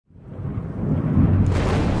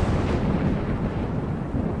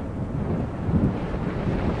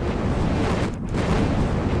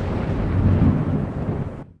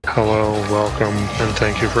Hello, welcome, and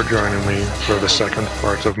thank you for joining me for the second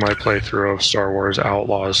part of my playthrough of Star Wars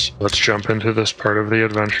Outlaws. Let's jump into this part of the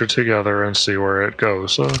adventure together and see where it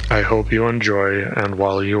goes. I hope you enjoy, and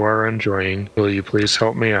while you are enjoying, will you please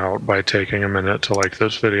help me out by taking a minute to like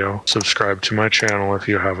this video, subscribe to my channel if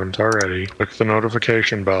you haven't already, click the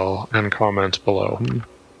notification bell, and comment below.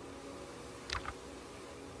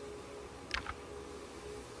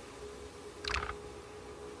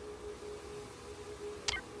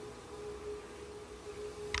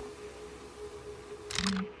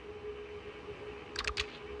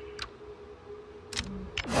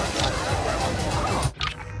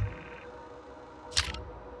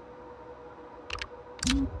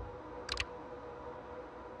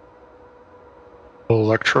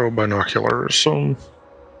 Electro binoculars,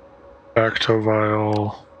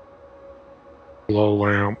 Bacto glow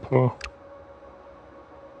lamp,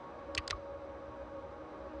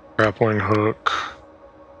 grappling hook,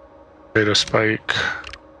 data spike,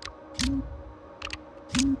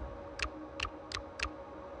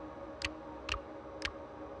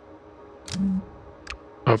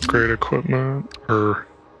 upgrade equipment, or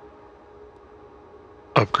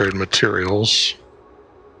upgrade materials.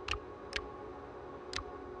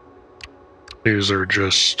 These are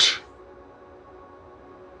just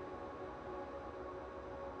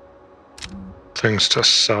things to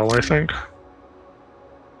sell, I think.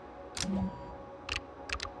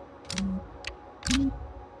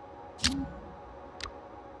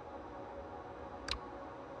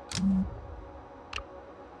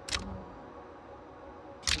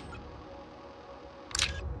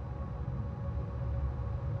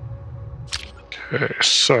 Okay,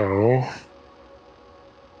 so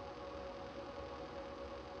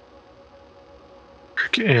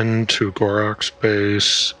into Gorak's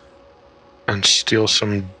base and steal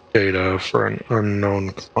some data for an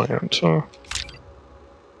unknown client.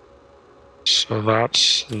 So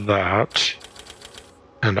that's that.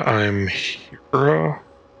 And I'm here.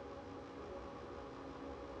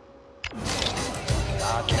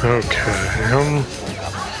 Okay.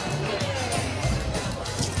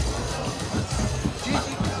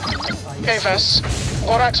 Aves,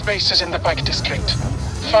 Gorak's base is in the Pike District.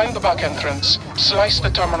 Find the back entrance, slice the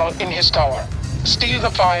terminal in his tower. Steal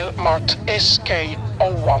the file marked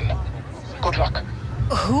SK01. Good luck.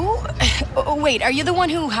 Who? Oh, wait, are you the one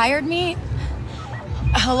who hired me?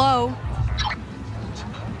 Hello?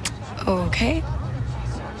 Okay.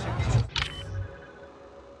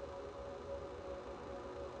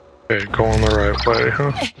 Okay, going the right way,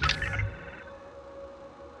 huh?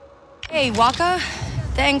 Hey, Waka.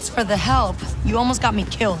 Thanks for the help. You almost got me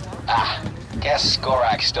killed. Guess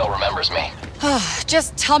Gorak still remembers me.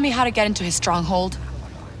 Just tell me how to get into his stronghold.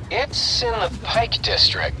 It's in the Pike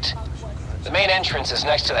District. The main entrance is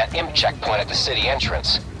next to that imp checkpoint at the city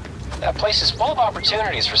entrance. That place is full of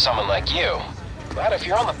opportunities for someone like you. But if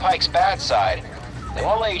you're on the Pike's bad side, they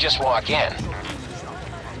won't let you just walk in.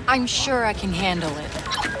 I'm sure I can handle it.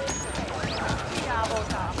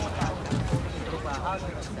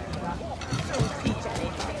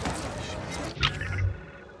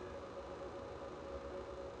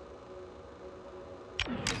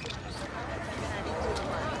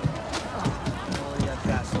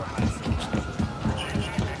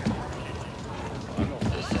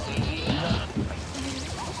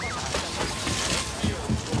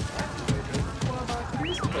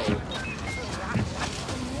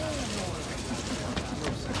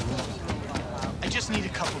 Need a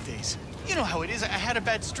couple days. You know how it is. I had a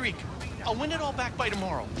bad streak. I'll win it all back by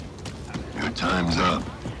tomorrow. Your time's up.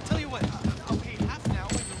 Tell you what, I'll pay half now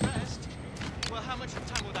and the rest. Well, how much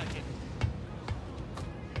time will that give?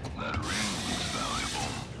 That ring was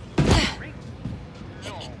valuable. Ring?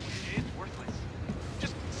 No, it's worthless.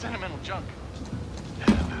 Just sentimental junk.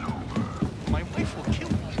 Hand it over. My wife will kill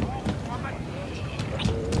me.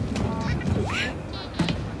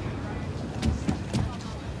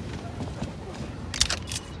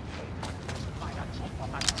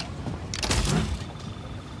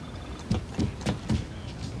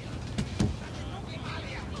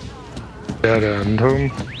 Dead end home.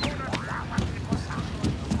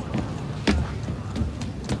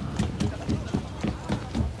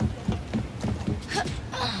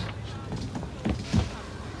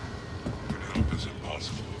 Help is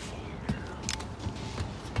impossible to find.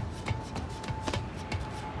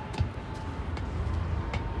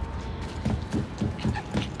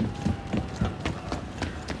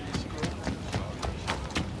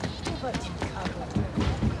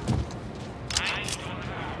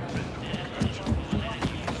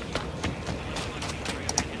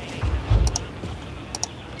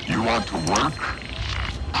 You want to work?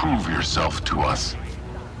 Prove yourself to us.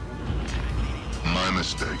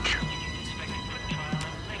 mistake.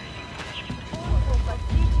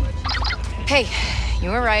 Hey, you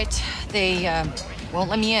were right. They, won't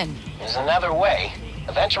let me in. There's another way.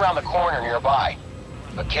 A vent around the corner nearby.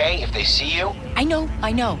 Okay, if they see you... I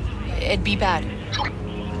know. It'd be bad.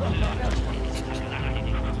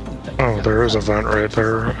 Oh, there is a vent right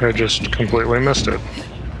there. I just completely missed it.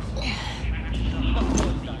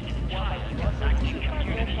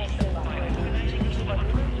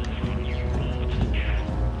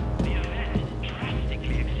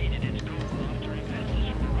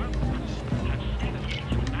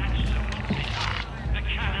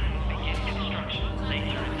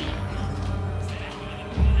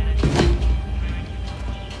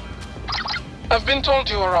 I've been told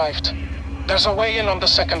you arrived. There's a way in on the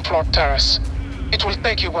second floor terrace. It will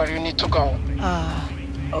take you where you need to go.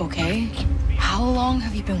 Okay. How long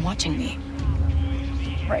have you been watching me?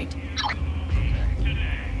 Right.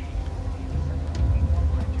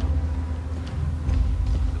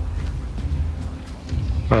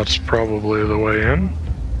 That's probably the way in.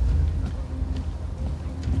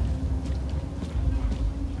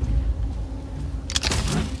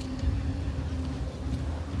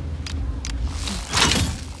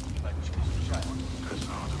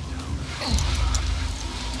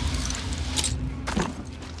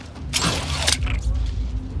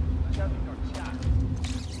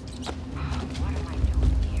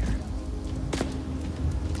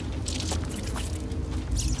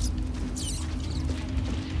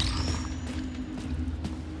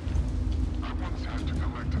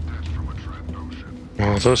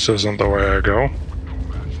 Well, this isn't the way I go.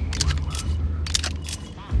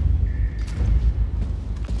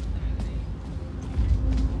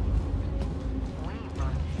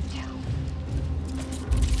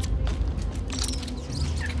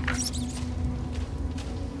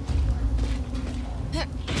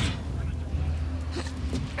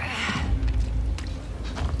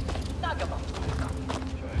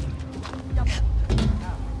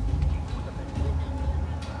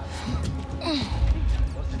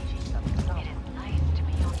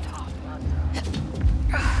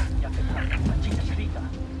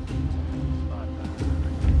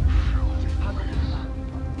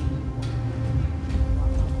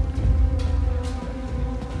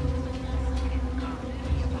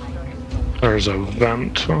 There's a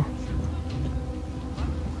vent.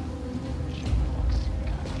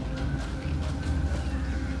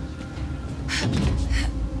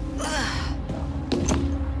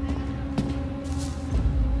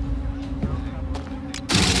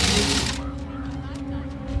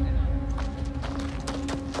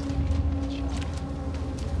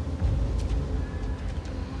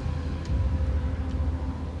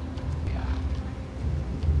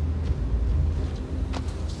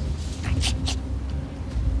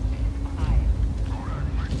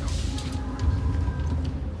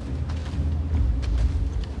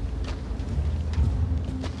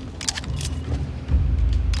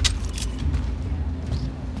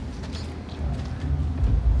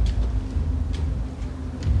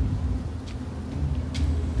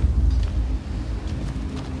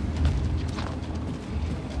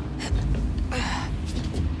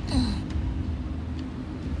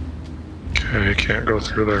 Okay, can't go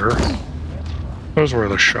through there. Those were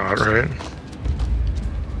the shot, right?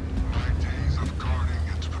 My days of guarding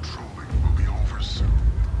and patrolling will be over soon.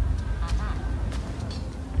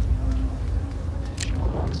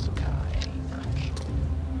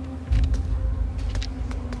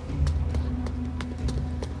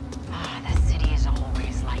 The city is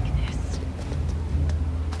always like this.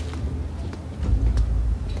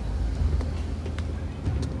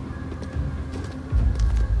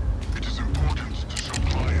 It is important to show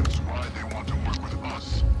clients why they want to work with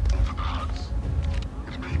us over the huts.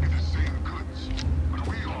 It may be the same goods, but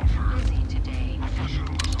we offer Busy today.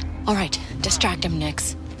 professionalism. All right, distract him,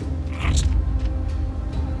 Nix.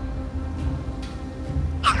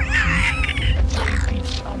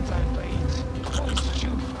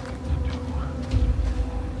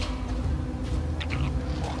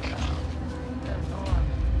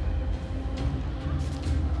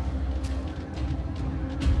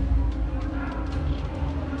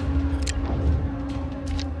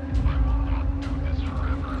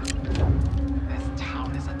 This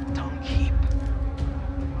town is a dung heap.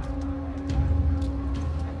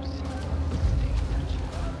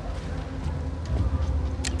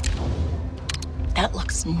 That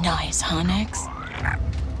looks nice, huh, Nix?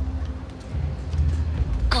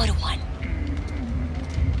 Good one.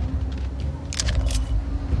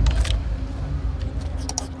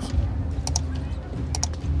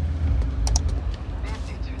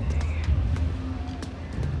 Busy today.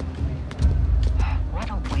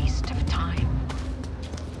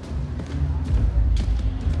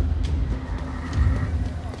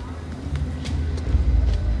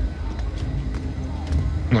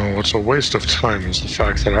 what's a waste of time is the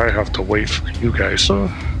fact that I have to wait for you guys.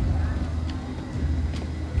 I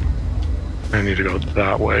need to go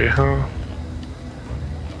that way, huh?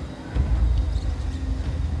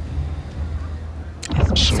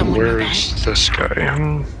 So Someone where's this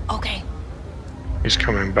guy? Okay. He's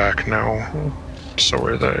coming back now. So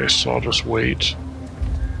are they, so I'll just wait.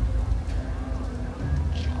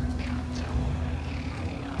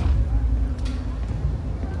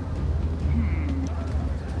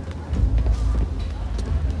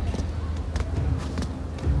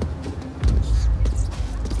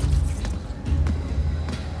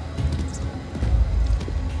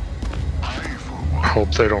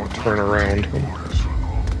 Hope they don't turn around. We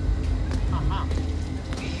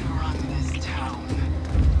run this town.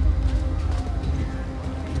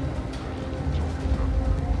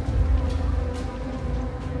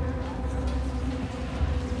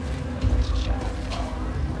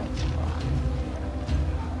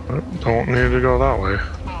 Don't need to go that way.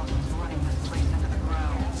 Running this place into the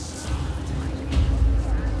ground.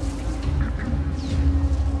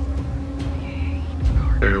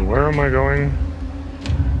 Okay, where am I going?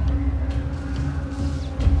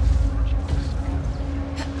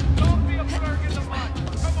 Don't be a flerk in the mud.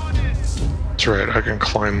 Come on in. That's right, I can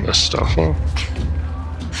climb this stuff up.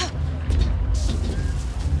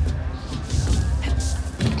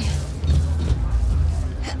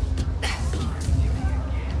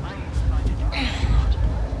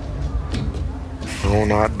 No,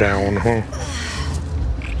 not down, huh?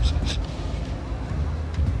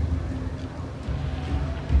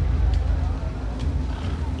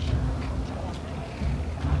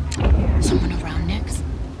 Someone around, Nix?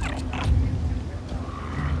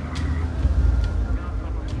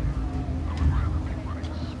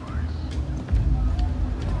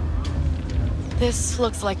 This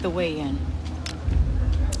looks like the way in.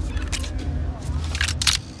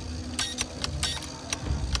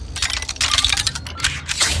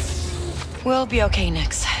 We'll be okay,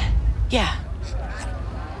 Nix. Yeah.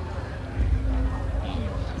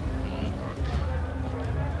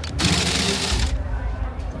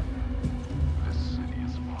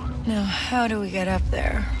 Now, how do we get up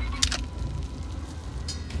there?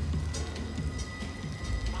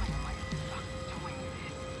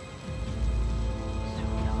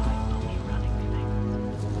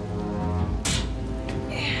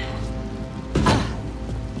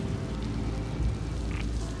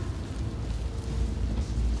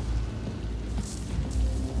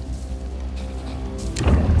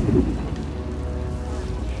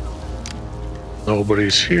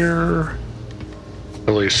 Nobody's here.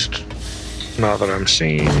 At least, not that I'm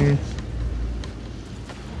seeing.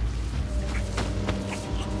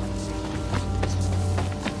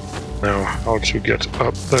 Now, how to get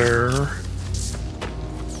up there?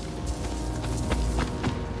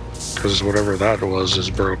 Because whatever that was is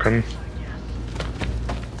broken.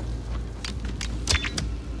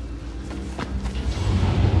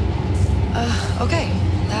 Okay.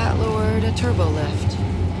 That lowered a turbo lift.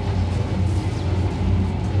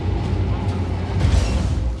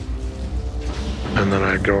 And then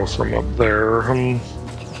I go from up there.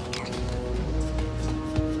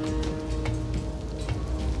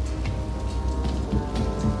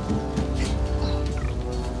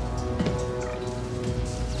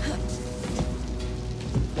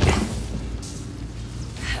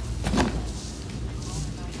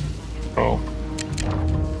 Oh.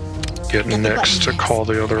 Getting next to call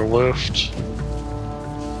the other lift.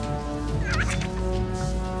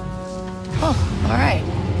 Oh, alright.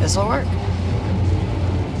 This'll work.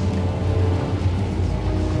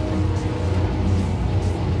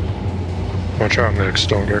 Watch out, Nix,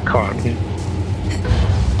 don't get caught. Okay,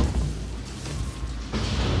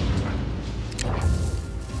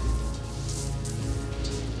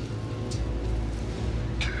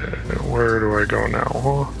 where do I go now,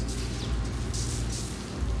 huh?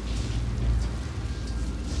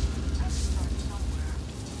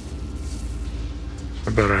 I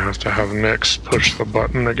bet I have to have Nix push the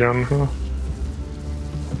button again, huh?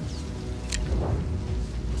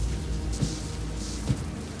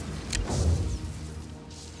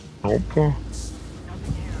 Nope.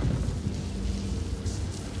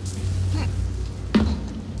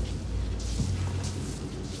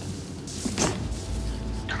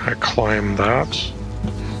 Can I climb that?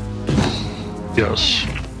 Yes.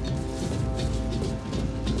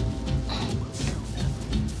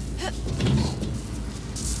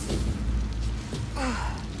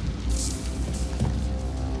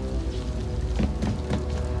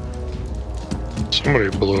 Somebody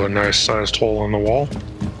blew a nice sized hole in the wall.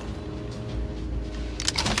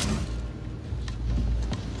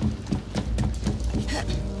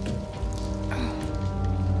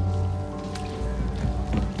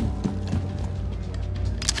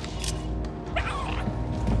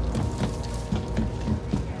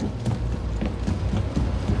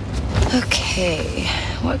 Okay,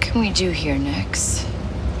 what can we do here next?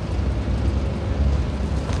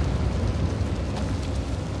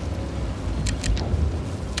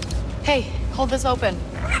 Hey, hold this open.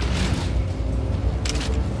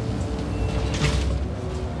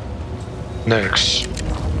 Nix.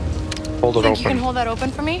 Hold it Think you can open. hold that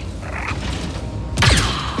open for me?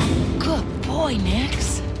 Good boy,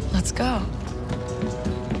 Nix. Let's go.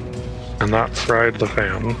 And that fried the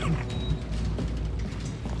fan.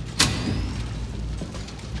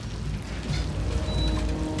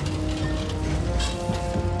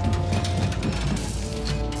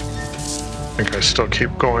 I think I still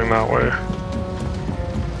keep going that way.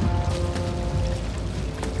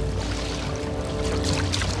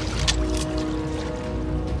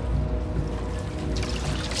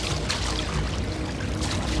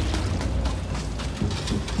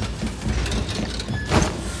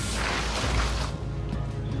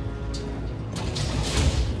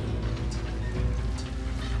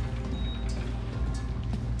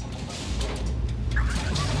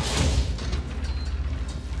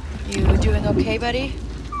 You doing okay, buddy?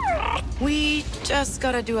 We just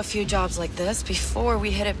gotta do a few jobs like this before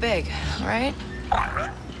we hit it big, all right?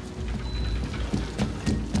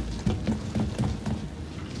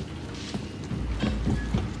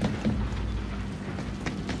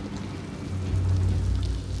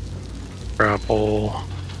 Grapple.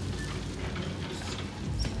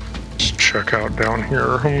 Let's check out down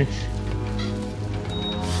here.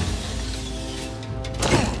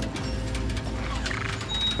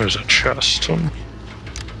 There's a chest.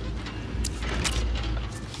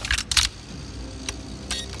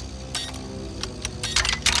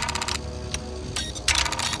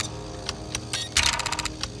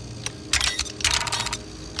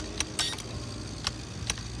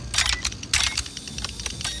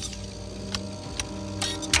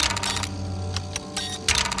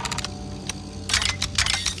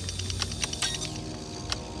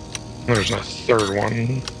 There's a third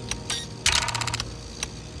one.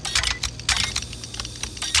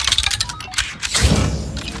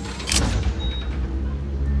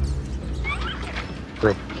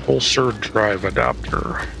 Repulsor drive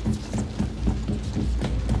adapter.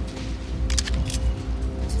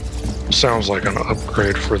 Sounds like an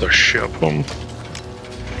upgrade for the ship.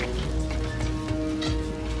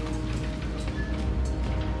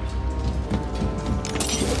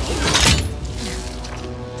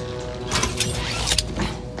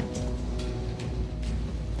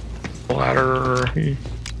 Ladder.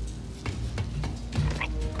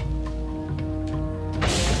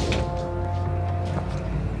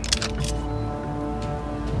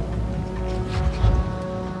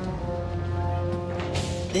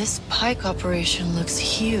 This Pike operation looks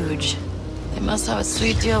huge. They must have a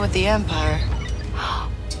sweet deal with the Empire.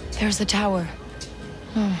 There's the tower.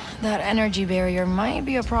 That energy barrier might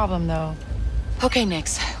be a problem, though. Okay,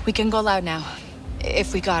 Nix. We can go loud now.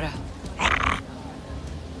 If we gotta.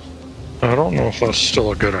 I don't know if that's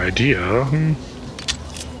still a good idea.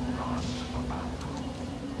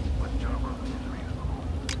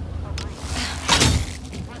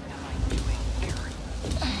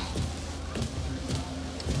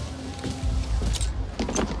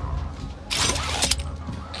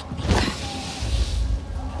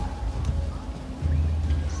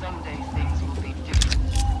 Someday things will be different.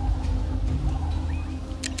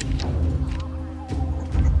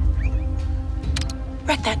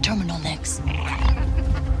 Wreck that terminal, Nix.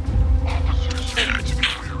 Officers need to be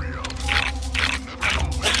wary of. Never know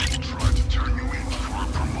when they try to turn you in for a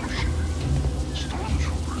promotion.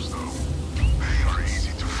 Stormtroopers, though, they are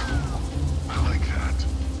easy to fool. I like that.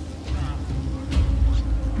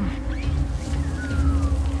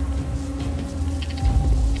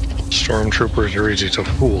 Stormtroopers are easy to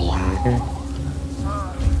fool, huh?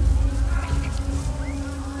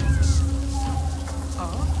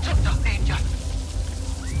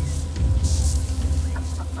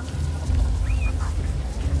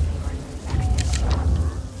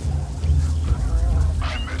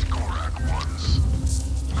 I met Korak once.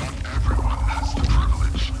 Not everyone has the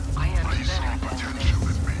privilege, but he saw potential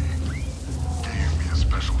in me. Gave me a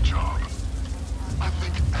special job. I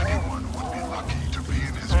think anyone would be lucky to be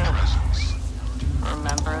in his presence.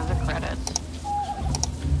 Remember the credits.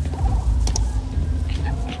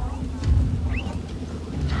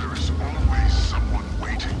 There is always someone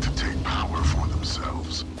waiting to take power for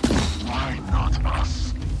themselves. Why not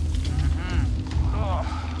us?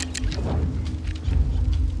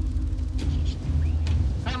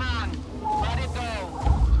 Come on, let it go.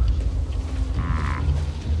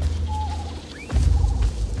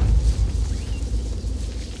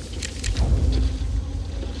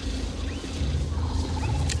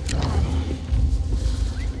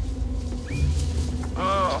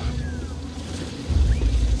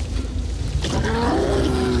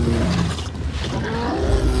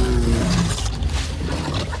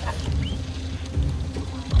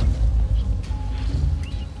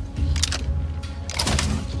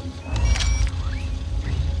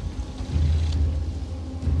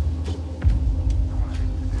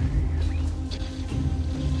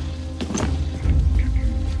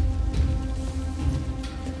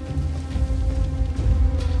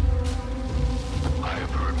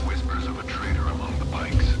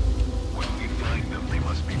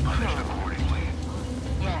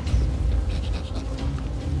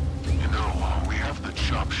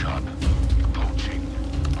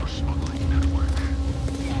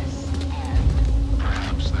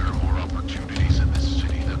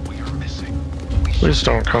 Please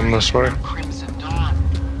don't come this way. Crimson Dawn.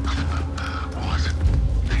 What?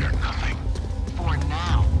 They are nothing. For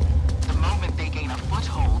now. The moment they gain a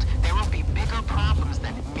foothold, there will be bigger problems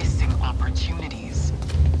than missing opportunities.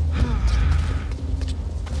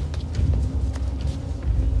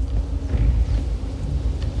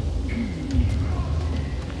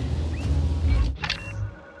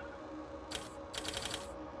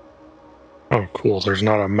 Oh, cool. There's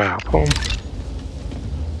not a map. Oh.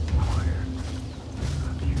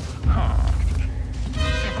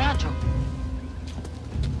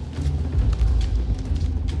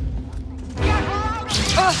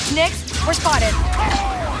 Nix, we're spotted.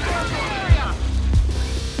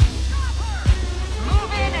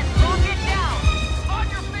 Move in and move it down. On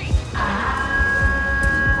your feet.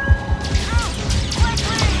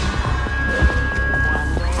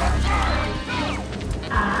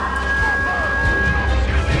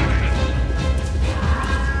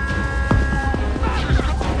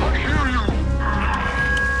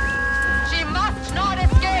 She must not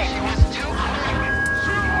escape. She was too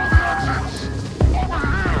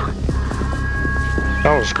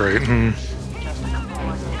That was great.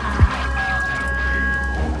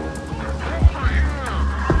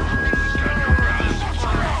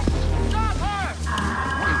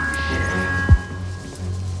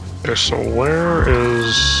 Okay, so where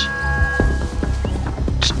is...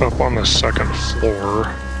 It's up on the second floor.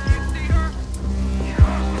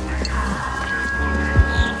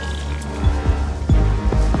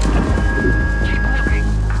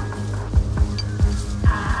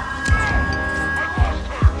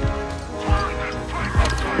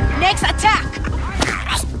 Nix, attack!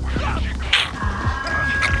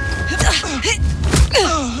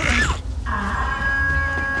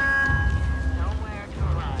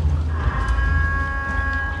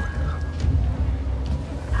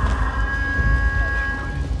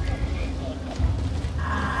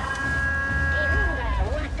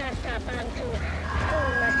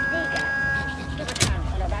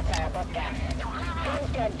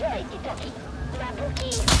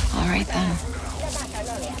 All right then.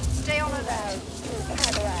 Stay on the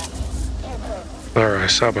There, I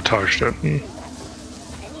sabotaged it.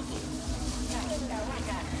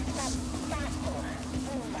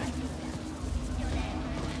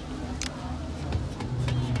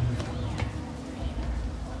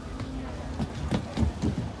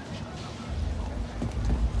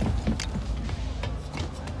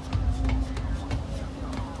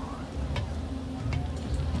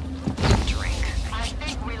 I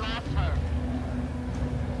think we lost her.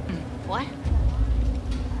 What?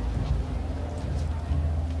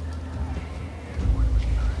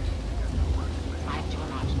 I do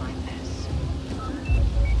not like this.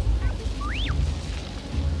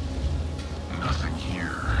 Nothing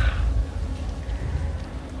here.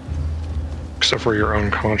 Except for your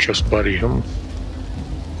unconscious buddy. I am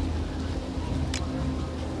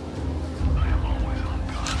always on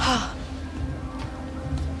guard.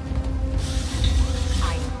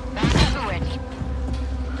 Back to it.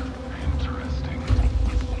 Interesting.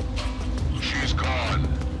 She's gone.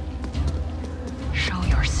 Show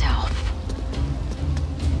yourself.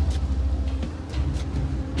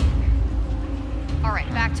 All right,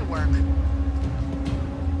 back to work.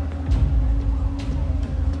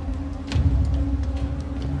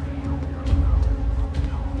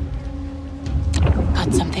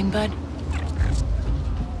 Got something, bud?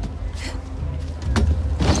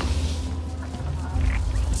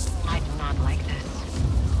 I do not like this.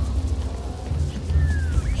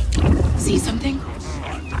 See something?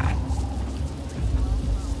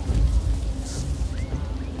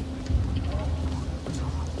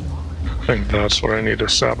 I think that's what I need to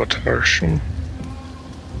sabotage.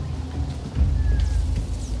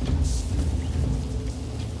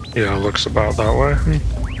 Yeah, looks about that way.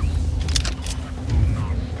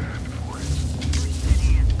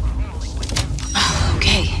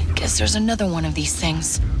 Okay, guess there's another one of these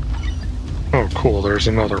things. Oh, cool, there's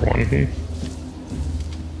another one.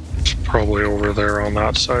 It's probably over there on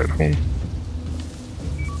that side.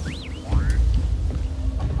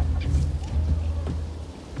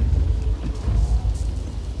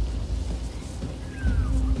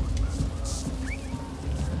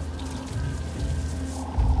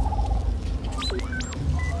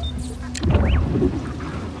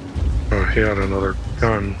 Oh, he had another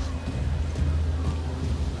gun.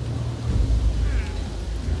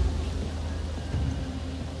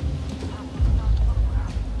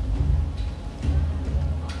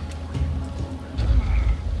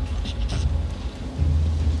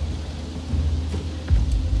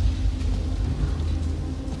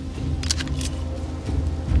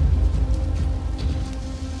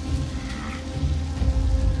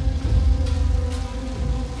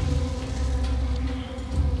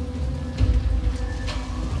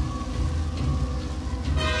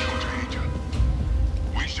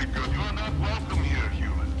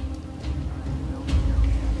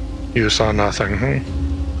 You saw nothing, hmm?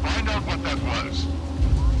 Find out what that was.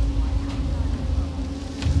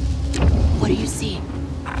 What do you see?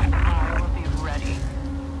 I'll be ready.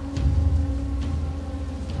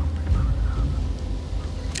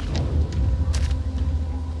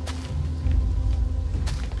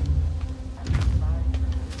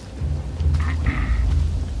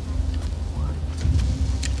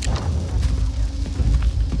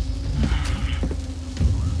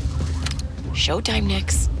 Showtime,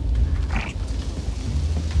 Nix.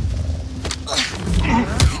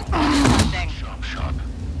 Shop.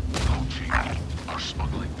 Poaching. Our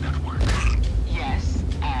smuggling network. Yes,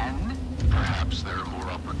 and Perhaps there are more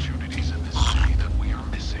opportunities in this city that we are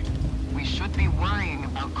missing. we should be worrying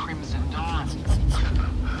about Crimson Dawn.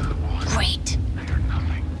 Great. They are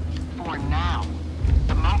nothing. For now.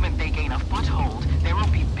 The moment they gain a foothold, there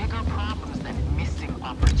will be bigger problems than missing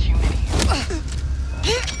opportunities.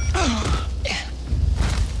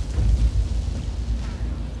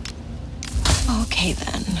 Okay,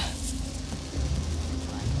 then.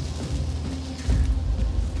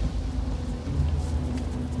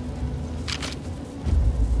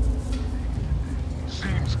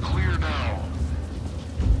 Seems clear now.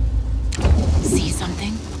 See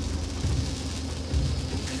something?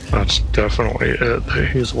 That's definitely it that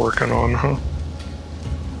he's working on, huh?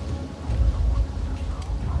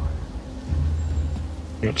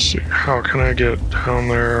 Let's see, how can I get down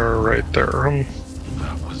there? Right there.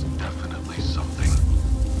 That was definitely something.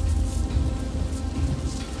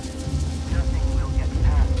 Nothing will get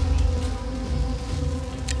past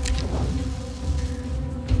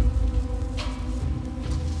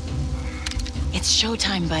me. It's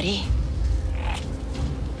showtime, buddy.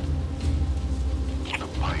 The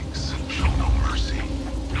pikes show no mercy.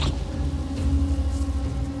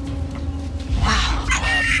 Wow.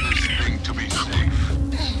 Grab this thing to be safe.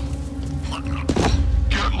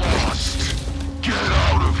 Get lost. Get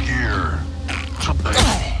out of here.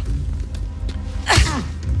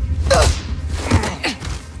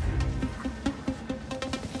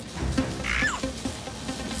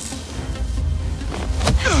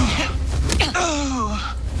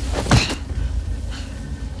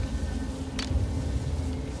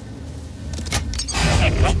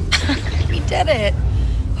 We did it.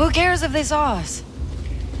 Who cares if they saw us?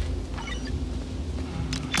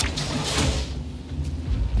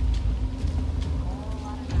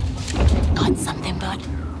 Got something, bud?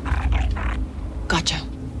 Gotcha.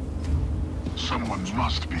 Someone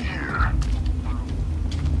must be here.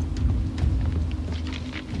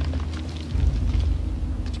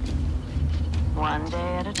 One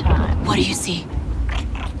day at a time. What do you see?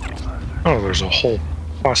 Oh, there's a whole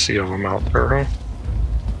posse of them out there, huh?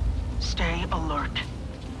 Stay alert.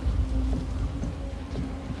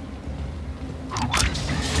 Who could it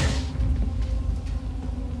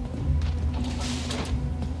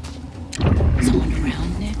be? Someone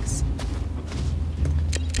around, Nix?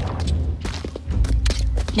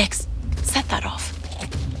 Nix, set that off.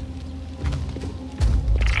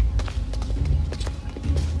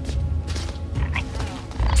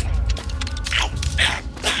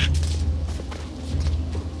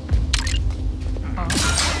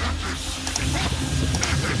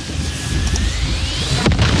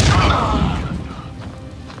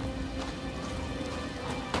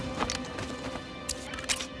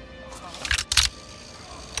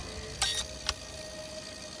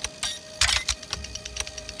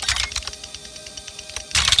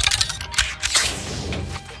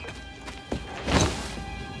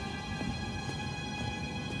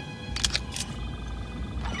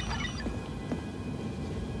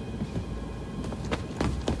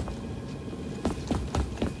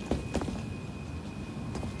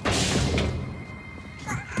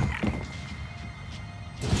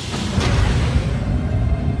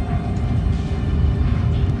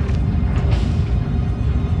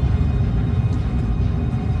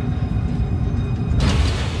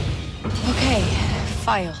 Okay,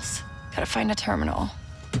 files. Gotta find a terminal.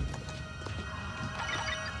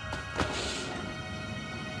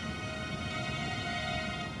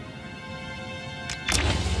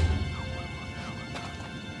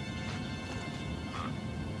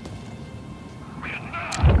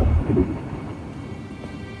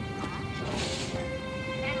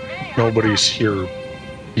 Nobody's here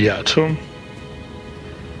yet, huh?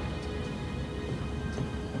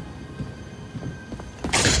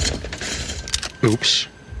 Oops.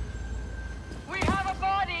 We have a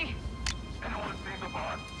body! Anyone see the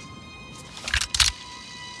bot?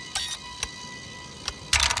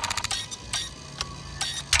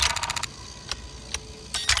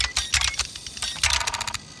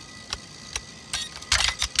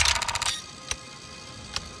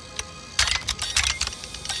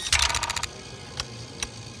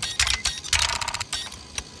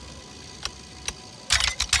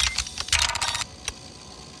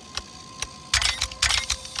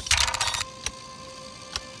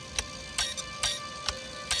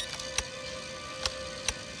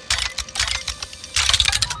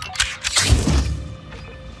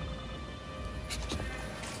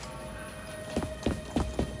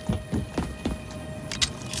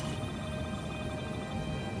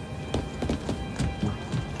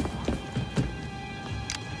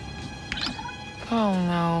 Oh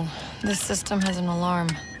no, this system has an alarm.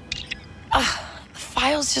 The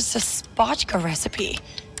file's just a spotchka recipe.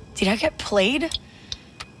 Did I get played?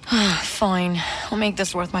 Fine, I'll make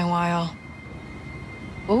this worth my while.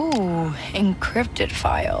 Ooh, encrypted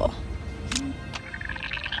file.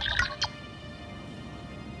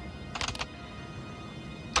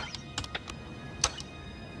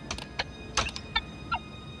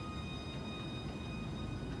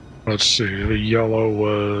 Let's see, the yellow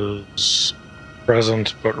was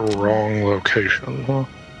present but wrong location, huh?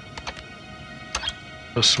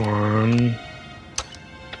 This one...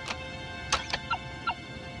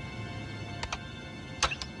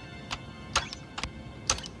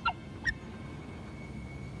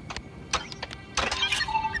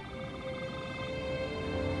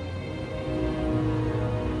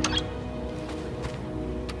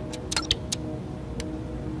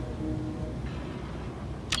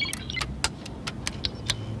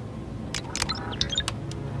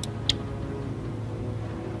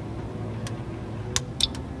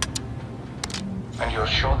 And you're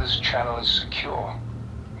sure this channel is secure,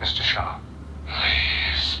 Mr. Shah?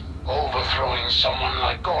 Please. Overthrowing someone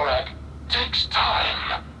like Gorak takes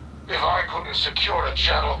time. If I couldn't secure a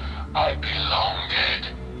channel, I'd be long dead.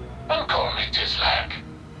 And call me Tislak.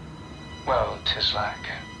 Well, Tislak,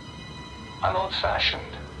 I'm old-fashioned.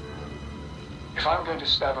 If I'm going to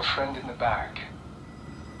stab a friend in the back,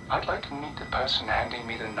 I'd like to meet the person handing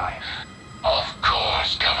me the knife. Of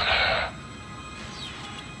course, Governor.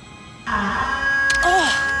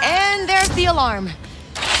 Oh, and there's the alarm.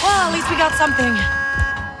 Well, at least we got something.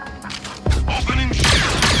 Opening ship.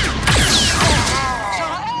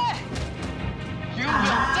 You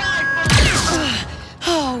will die for this!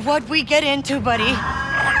 Oh, what'd we get into, buddy?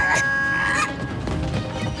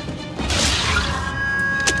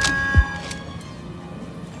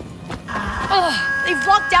 Oh, they've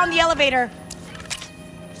locked down the elevator.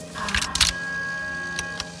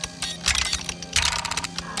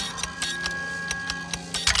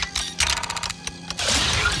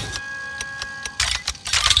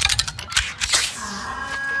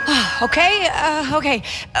 Okay,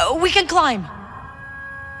 we can climb.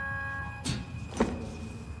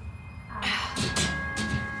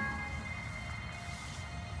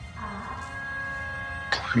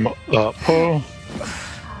 Climb up, oh.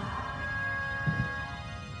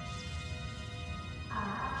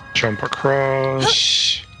 Jump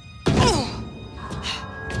across.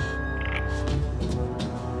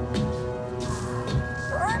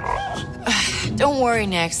 Don't worry,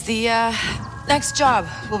 Nix. The, next job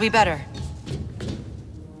will be better.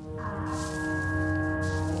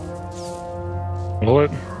 Will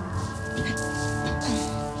it?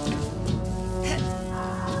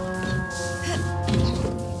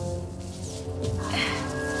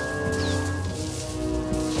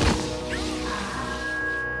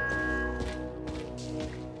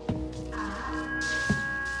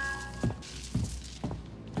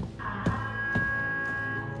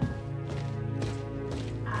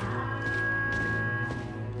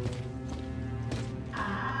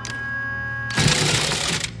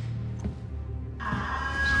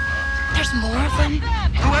 More of them?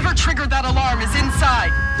 Whoever triggered that alarm is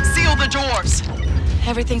inside. Seal the doors.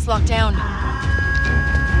 Everything's locked down.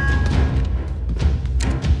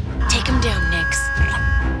 Take him down, Nix.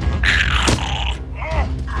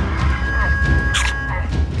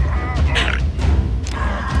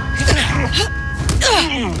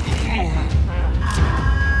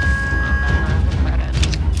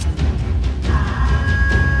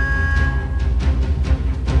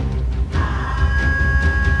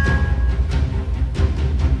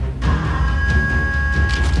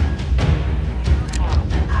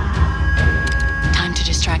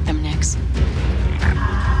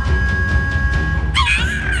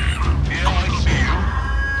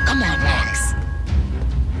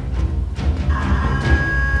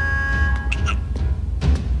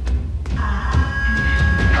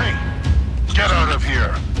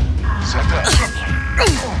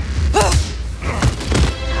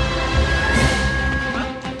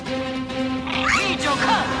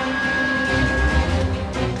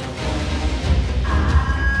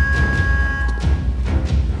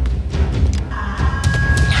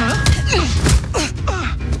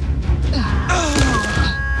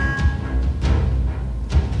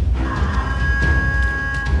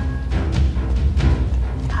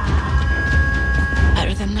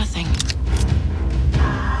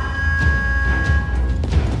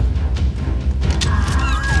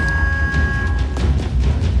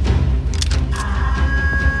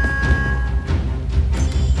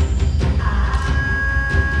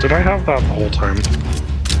 Did I have that the whole time?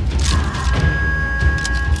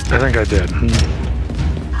 I think I did.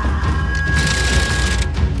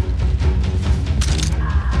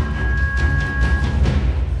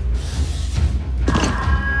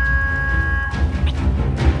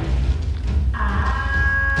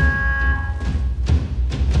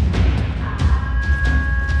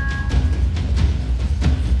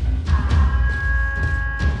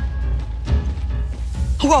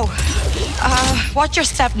 Watch your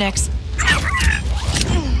step, Nix.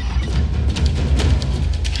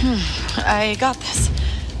 I got this.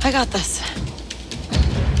 I got this.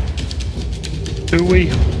 Do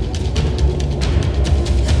we?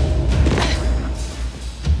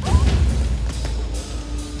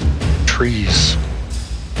 Trees.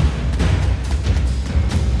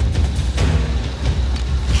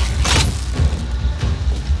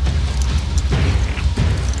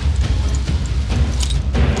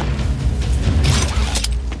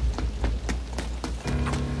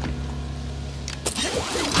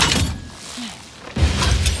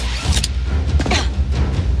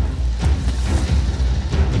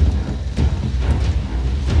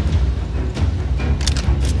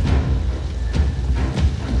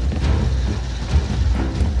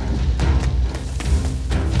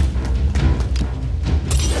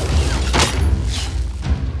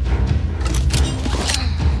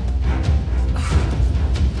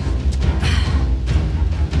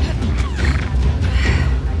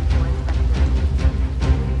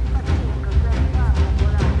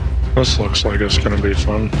 This looks like it's gonna be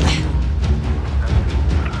fun.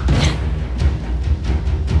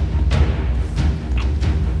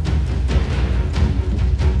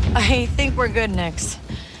 I think we're good, Nix.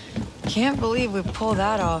 Can't believe we pulled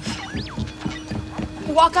that off.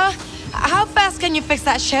 Waka, how fast can you fix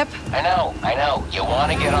that ship? I know. You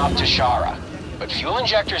want to get off Toshara. But fuel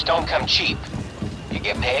injectors don't come cheap. You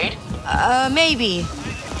get paid? Maybe.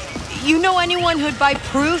 You know anyone who'd buy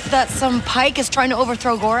proof that some pike is trying to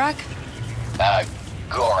overthrow Gorak?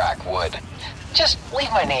 Gorak would. Just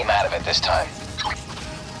leave my name out of it this time.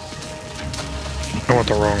 I went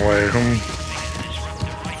the wrong way.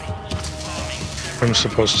 I'm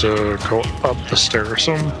supposed to go up the stairs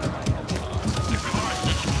some.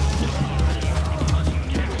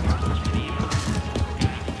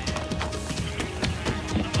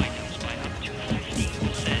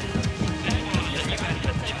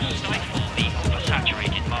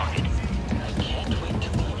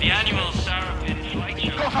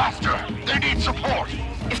 Go faster! They need support!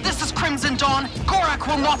 If this is Crimson Dawn, Gorak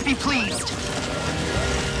will not be pleased.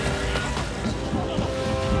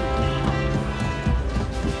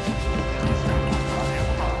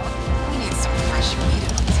 We need some fresh meat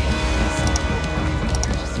at the table.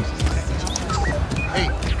 Hey,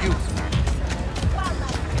 you!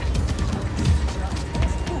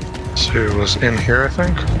 So it was in here, I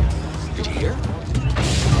think. Did you hear?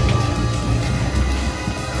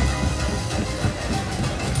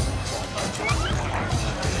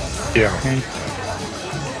 Yeah.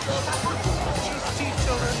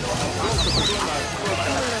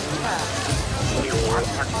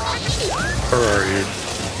 Where are you?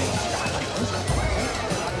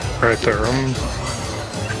 Right there.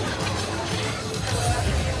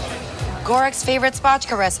 Gorak's favorite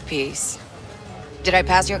spotchka recipes. Did I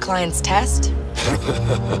pass your client's test?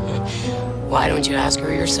 Why don't you ask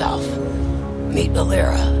her yourself? Meet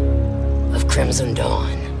Valera of Crimson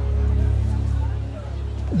Dawn.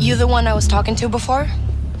 You the one I was talking to before?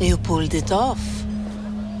 You pulled it off.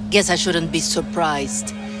 Guess I shouldn't be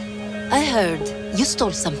surprised. I heard you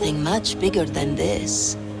stole something much bigger than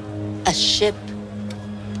this. A ship.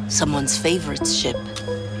 Someone's favorite ship.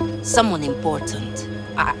 Someone important.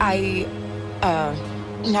 I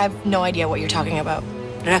have no idea what you're talking about.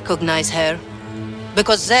 Recognize her?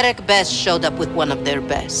 Because Zarek Besh showed up with one of their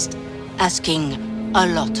best, asking a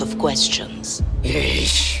lot of questions.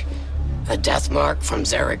 Yeesh. A death mark from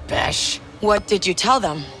Zarek Besh? What did you tell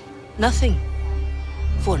them? Nothing.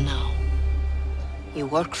 For now. You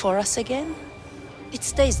work for us again? It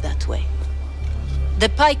stays that way. The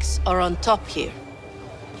Pikes are on top here,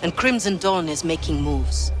 and Crimson Dawn is making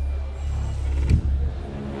moves.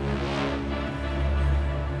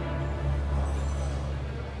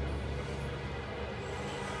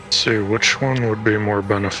 Let's see, which one would be more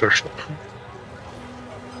beneficial?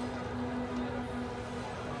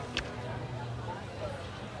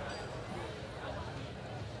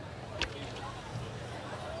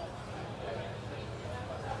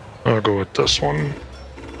 I'll go with this one.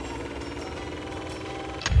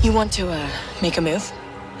 You want to, make a move?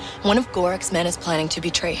 One of Gorak's men is planning to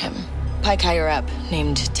betray him. Pike higher up,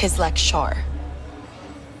 named Tizlek Shar.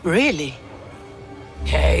 Really?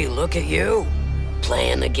 Hey, look at you.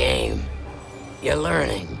 Playing the game. You're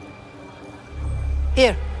learning.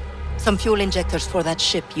 Here, some fuel injectors for that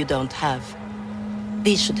ship you don't have.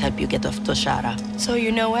 These should help you get off Toshara. So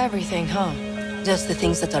you know everything, huh? Just the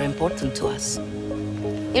things that are important to us.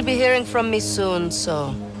 You'll be hearing from me soon,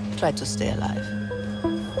 so try to stay alive.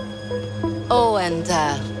 Oh, and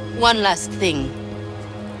one last thing.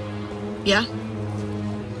 Yeah?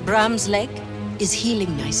 Bram's leg is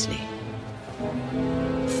healing nicely.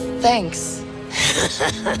 Thanks.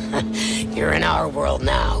 You're in our world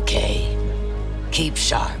now, Kay. Keep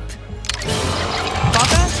sharp.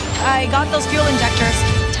 Baka, I got those fuel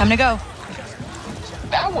injectors. Time to go.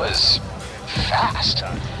 That was fast.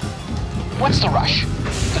 What's the rush?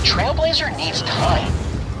 The Trailblazer needs time.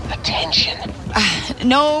 Attention.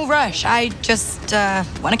 No rush. I just,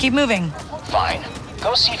 want to keep moving. Fine.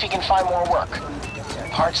 Go see if you can find more work.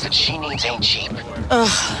 Parts that she needs ain't cheap.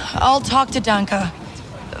 I'll talk to Danka.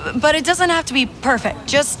 But it doesn't have to be perfect.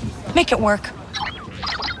 Just make it work.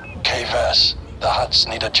 K-Vess, the Huts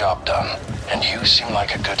need a job done, and you seem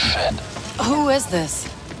like a good fit. Who is this?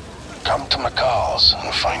 Come to McCall's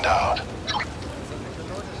and find out.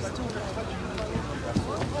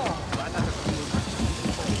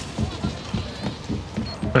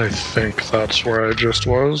 I think that's where I just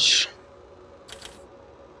was.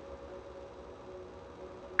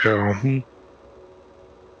 Go.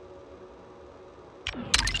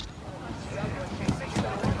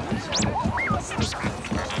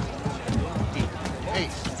 Hey,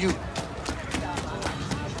 you.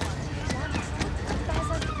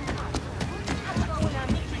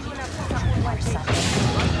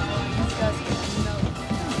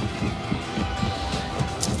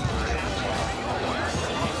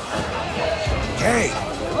 Hey,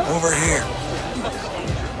 over here.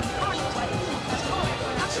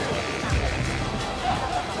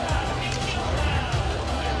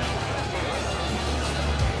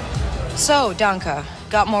 So, Danka,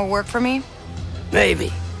 got more work for me?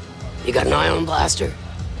 Maybe. You got an ion blaster?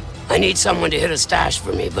 I need someone to hit a stash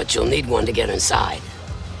for me, but you'll need one to get inside.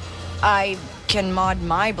 I can mod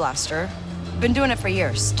my blaster. Been doing it for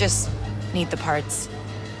years. Just need the parts.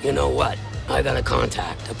 You know what? I got a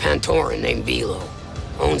contact, a Pantoran named Bilo.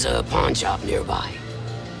 Owns a pawn shop nearby.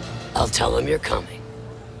 I'll tell him you're coming.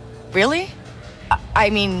 Really? I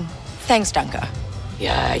mean, thanks, Danka.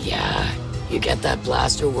 Yeah. You get that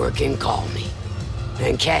blaster working, call me.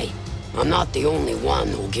 And Kay, I'm not the only one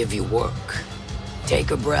who'll give you work.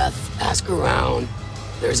 Take a breath, ask around.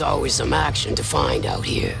 There's always some action to find out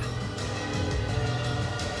here.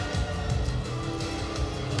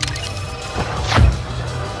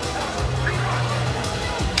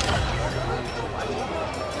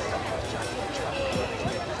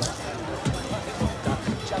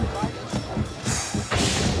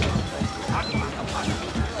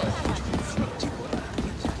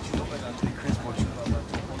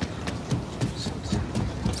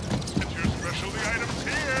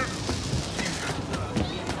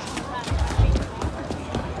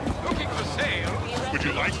 Would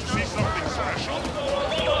you like to see something special?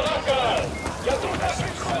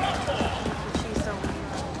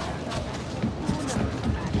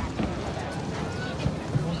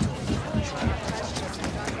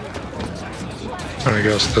 I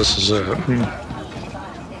guess this is it.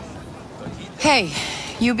 Hey,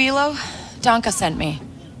 you Bilo? Danka sent me.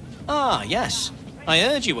 Ah, yes. I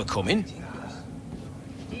heard you were coming.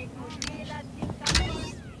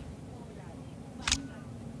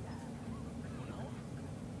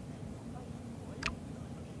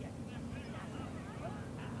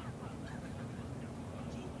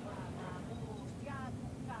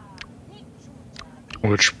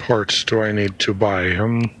 Which parts do I need to buy?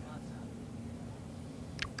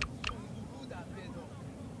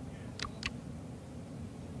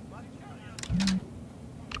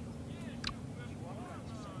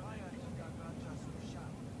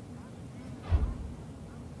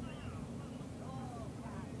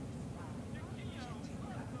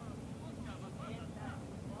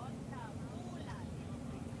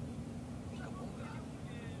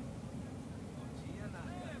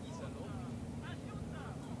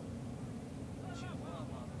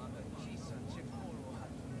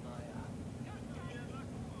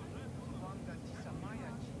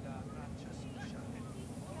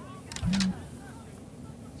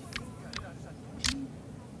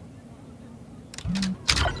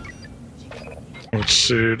 Let's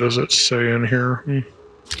see, does it say in here?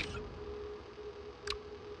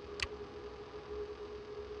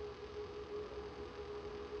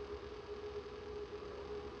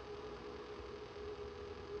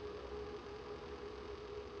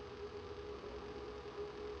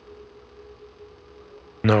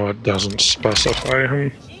 No, it doesn't specify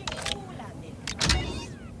him.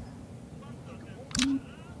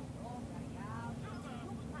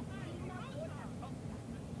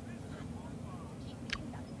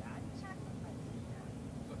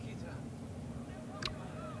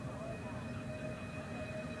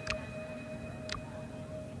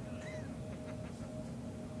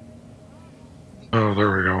 Oh,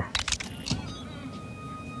 there we go.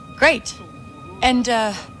 Great. And,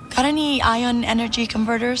 Got any ion energy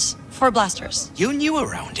converters? For blasters. You're new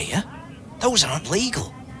around here. Those aren't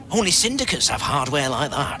legal. Only syndicates have hardware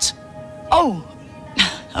like that. Oh!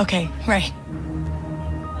 Okay, right.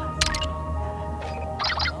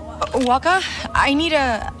 Waka, I need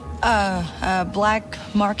a black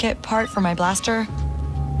market part for my blaster.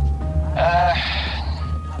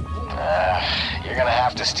 You're gonna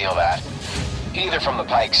have to steal that. Either from the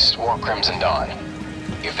Pikes or Crimson Dawn.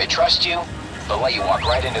 If they trust you, they'll let you walk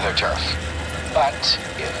right into their turf. But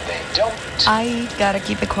if they don't... I gotta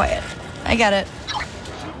keep it quiet. I get it.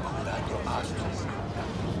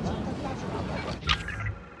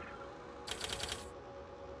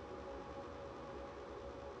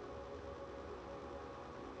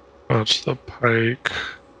 That's the Pike.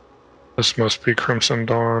 This must be Crimson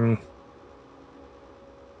Dawn.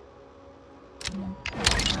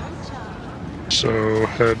 So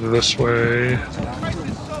head this way.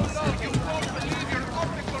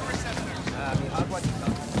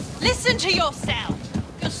 Listen to yourself!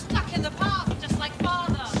 You're stuck in the past, just like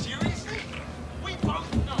father! Seriously? We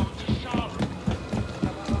both know Toshara.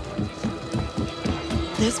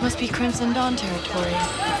 This must be Crimson Dawn territory.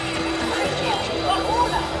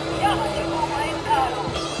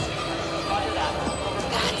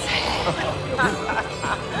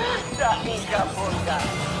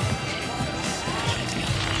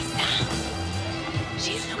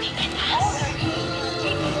 She's looking at us.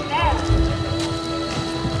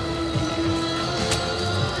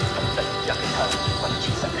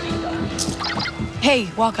 Hey,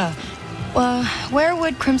 Waka. Where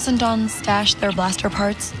would Crimson Dawn stash their blaster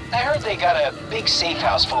parts? I heard they got a big safe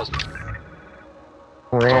house full of...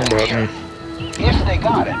 Wrong button. If they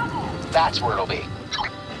got it, that's where it'll be.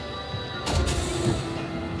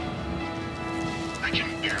 I can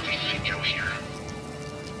barely fit you here.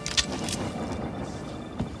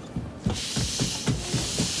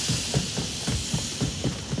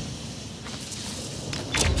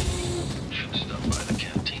 Should stop by the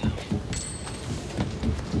cantina.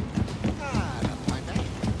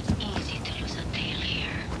 Easy to lose a tail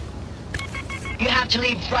here. You have to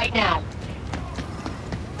leave right now.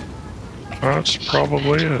 That's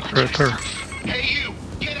probably it right there. Hey, you!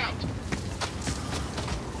 Get out!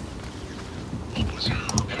 Listen,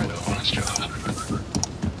 kind of honest job.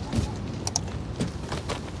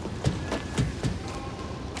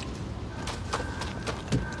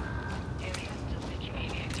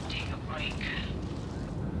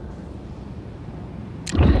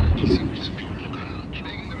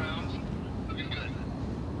 Making the rounds. Looking good.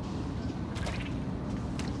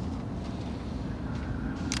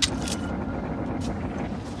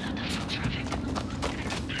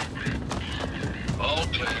 All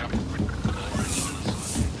clear.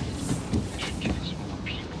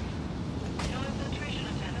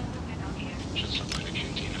 Just up by the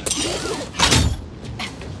cantina.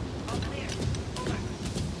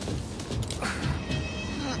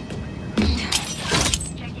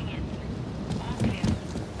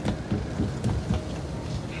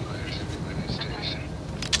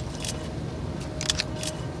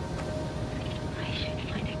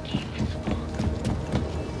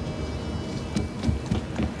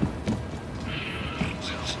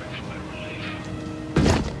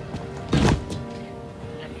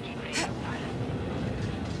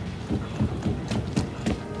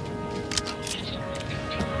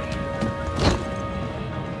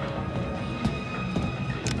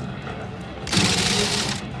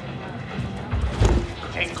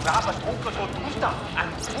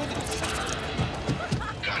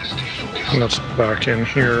 Let's back in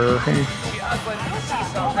here. Why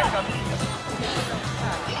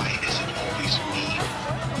is it always me?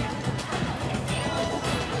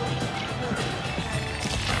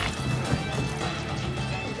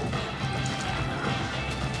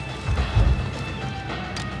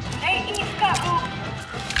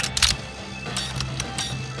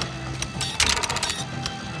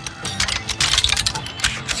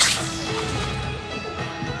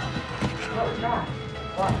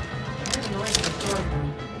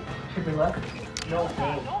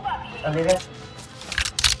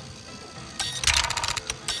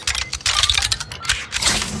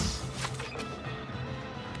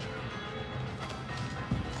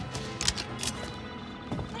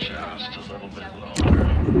 Just a little bit longer.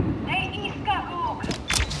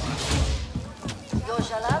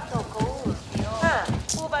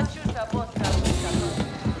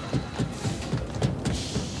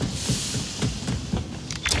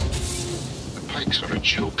 The Pikes are a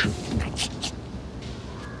joke.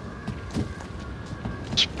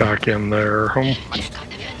 It's back in there. I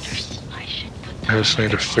just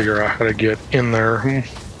need to figure out how to get in there.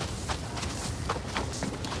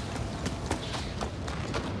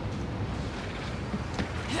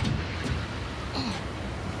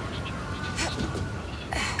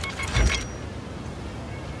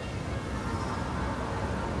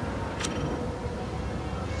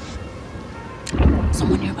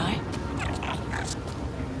 Someone nearby?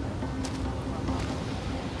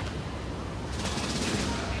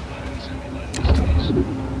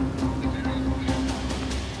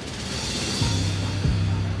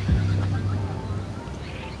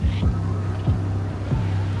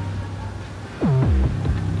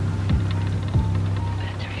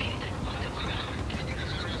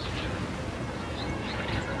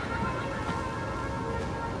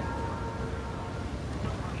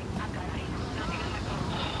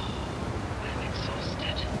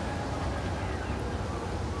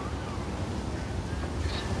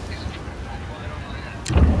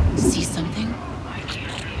 See something?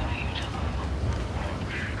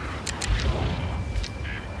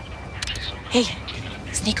 Hey,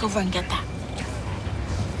 sneak over and get that.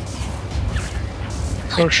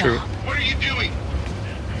 Oh shoot. What are you doing?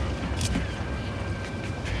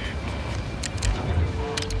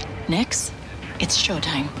 Nix, it's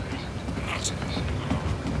showtime.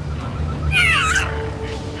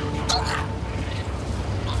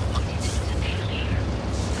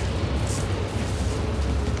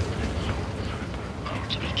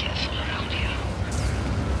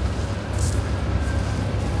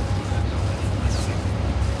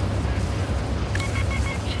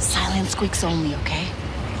 Silent squeaks only, okay?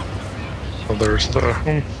 Oh, there's the...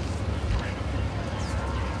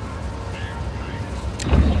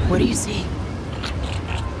 What do you see?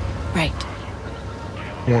 Right.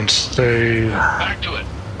 Once they Back to it.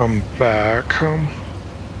 come back,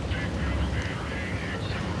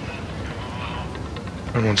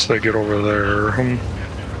 and once they get over there,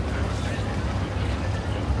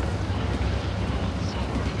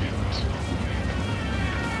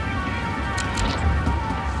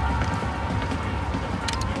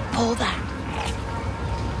 Pull that.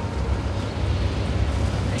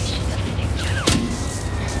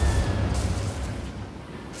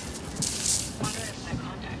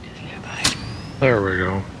 there we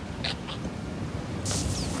go.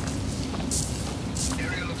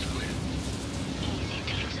 Area looks clear.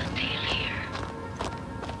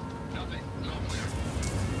 Nothing. No clear.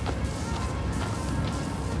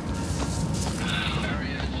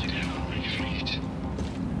 Area zero. Retreat.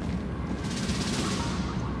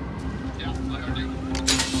 Yeah, I heard you.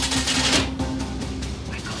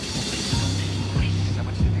 So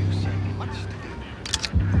much to do, sir. Much to do.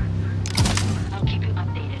 I'll keep you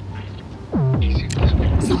updated. Easy this way.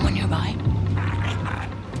 Someone nearby?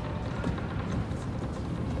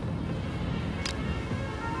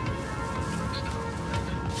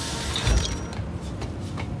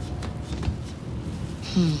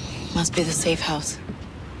 Must be the safe house.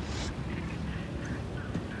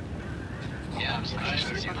 Yeah, I'm nice.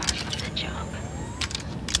 Good job.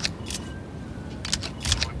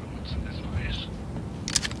 What's in this place?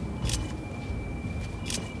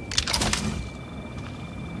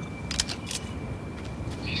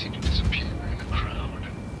 Easy to disappear in the crowd.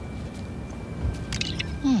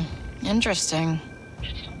 Interesting.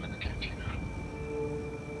 Stop in the cantina.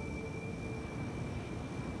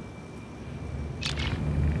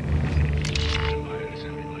 Fires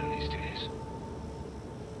everywhere these days.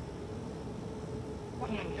 What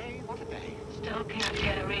a day, what a day. Still can't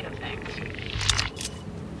get a read of things.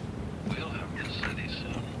 We'll have the city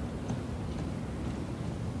soon.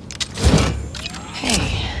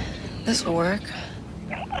 Hey, this will work.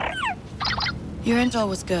 Your intel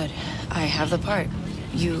was good. I have the part.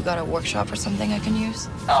 You got a workshop or something I can use?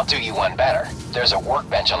 I'll do you one better. There's a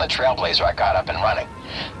workbench on the Trailblazer I got up and running.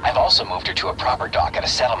 I've also moved her to a proper dock at a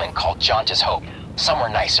settlement called Jauntis Hope. Somewhere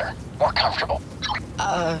nicer, more comfortable.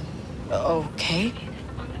 Okay.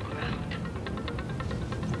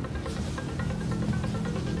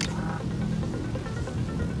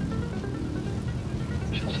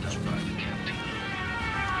 Should stop by the canteen.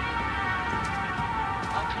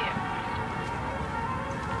 All clear.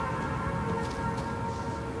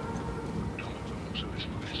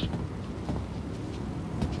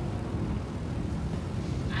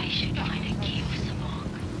 I should find a key for some more.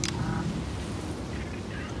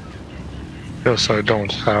 Guess I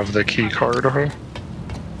don't have the key card, huh?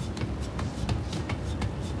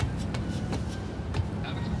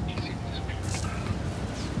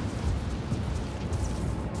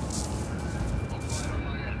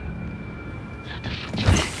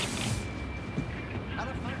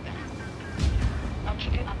 I'll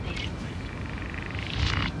keep you updated.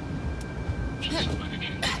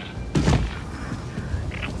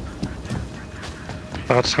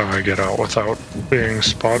 That's how I get out without being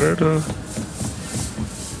spotted.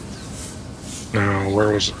 Now, where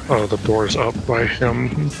was... Oh, the door's up by him.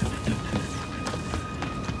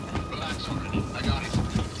 Relax already. I got it.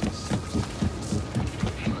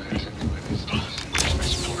 Fires everywhere these days.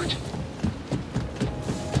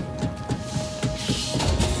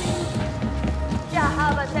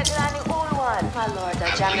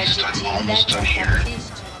 Almost done here.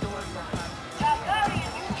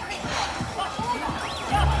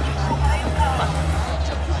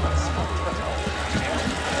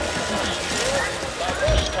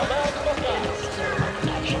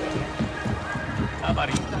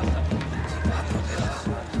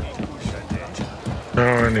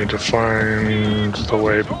 Now I need to find the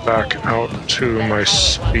way back out to my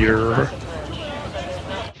speeder.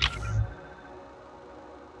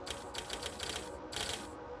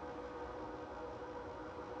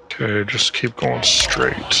 Okay, just keep going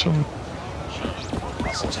straight.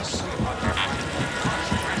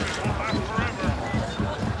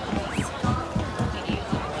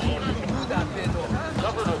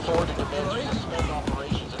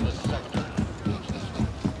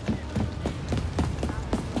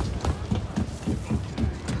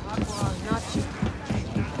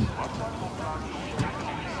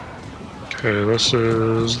 Okay, this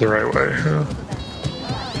is the right way. Yeah.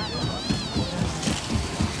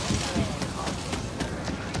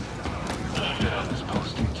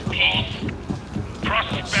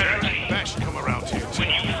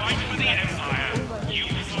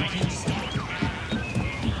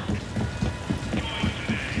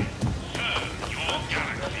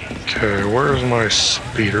 Okay, where's my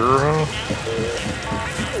speeder?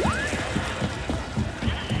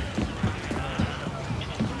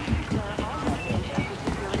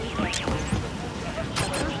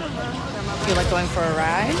 Feel like going for a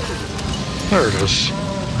ride? There it is.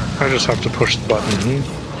 I just have to push the button.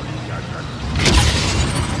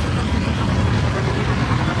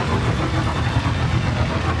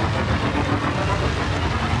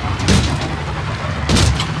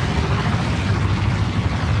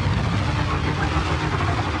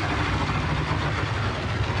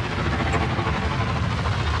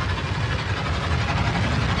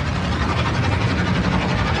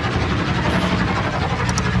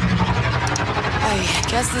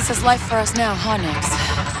 I guess this is life for us now, huh, Nix?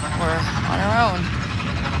 We're on our own.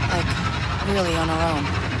 Like, really on our own.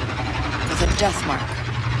 With a death mark.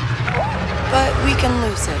 But we can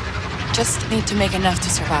lose it. Just need to make enough to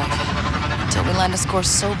survive. Until we land a score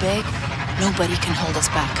so big, nobody can hold us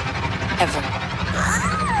back. Ever.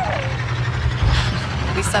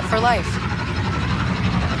 We set for life.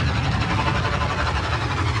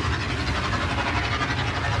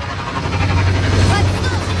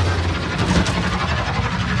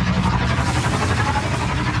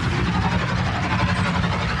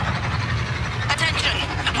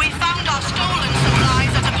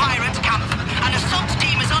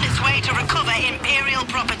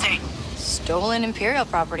 Stolen Imperial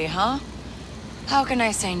property, huh? How can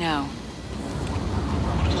I say no?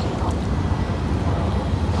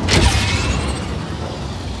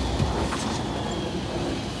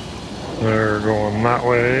 They're going that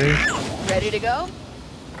way. Ready to go?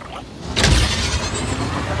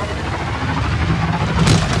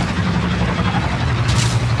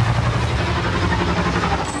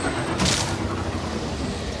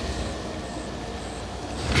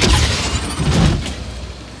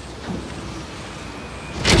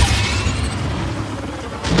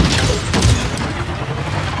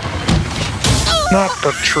 Not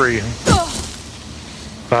the tree.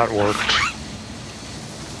 That worked.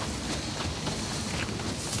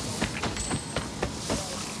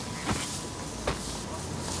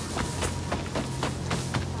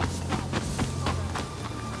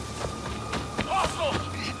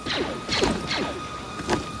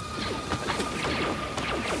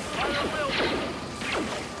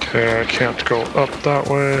 Okay, I can't go up that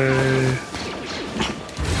way.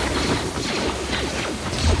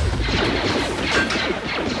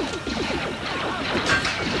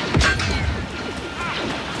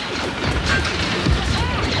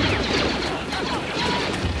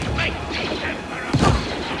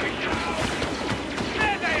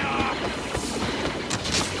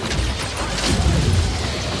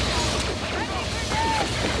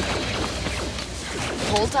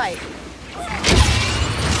 Hold tight.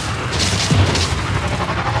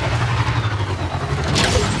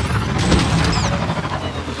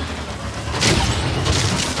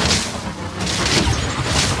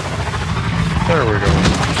 There we go.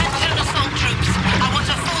 Attention assault troops. I want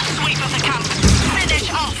a full sweep of the camp. Finish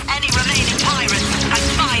off any remaining pirates and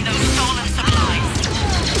find those stolen supplies.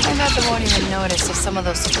 I bet they won't even notice if some of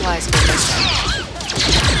those supplies go missing.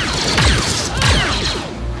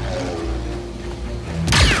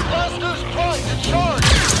 Blasters primed and charged!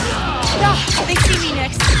 Ah, they see me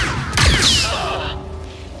next.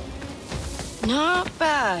 Not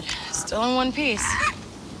bad. Still in one piece.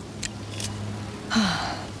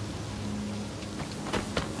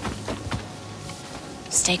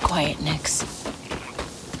 Stay quiet, Nix.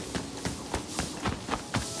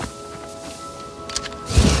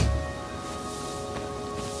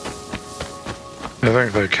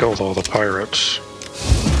 think they killed all the pirates.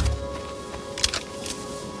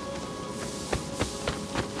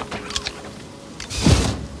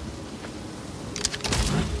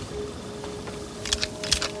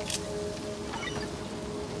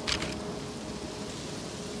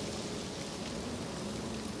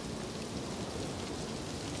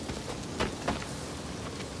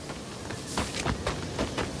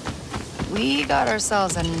 We got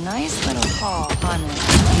ourselves a nice little haul, honey.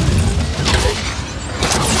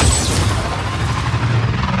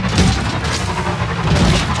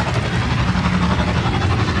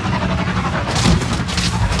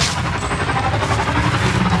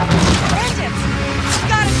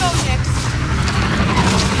 Gotta go, Nix.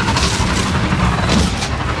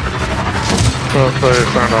 Well, they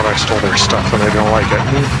found out I stole their stuff and they don't like it.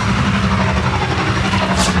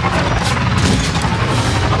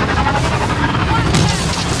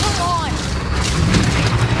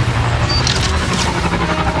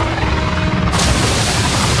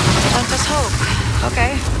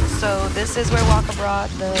 Okay, so this is where Walker brought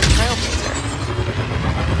the trailblazer.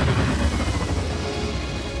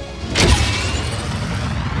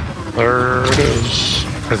 There it is,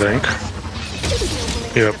 I think.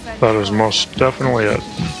 Yep, that is most definitely it.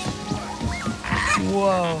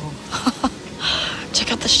 Whoa.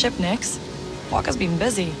 Check out the ship, Nix. Walker's been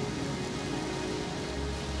busy.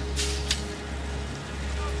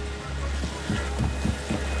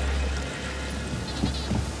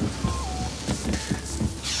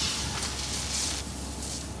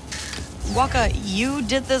 Waka, you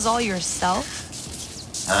did this all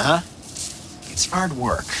yourself? Uh-huh. It's hard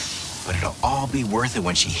work, but it'll all be worth it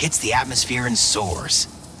when she hits the atmosphere and soars.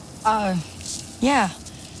 Yeah.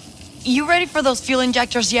 You ready for those fuel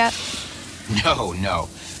injectors yet? No.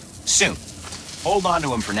 Soon. Hold on to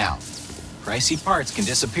them for now. Pricey parts can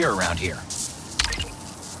disappear around here.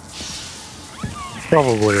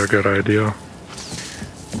 Probably a good idea.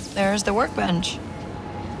 There's the workbench.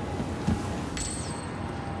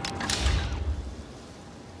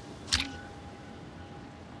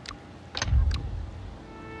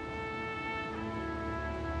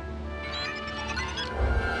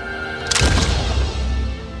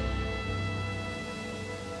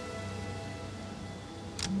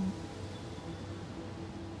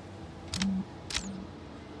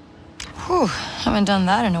 Whew, haven't done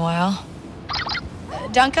that in a while.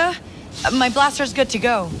 Dunka, my blaster's good to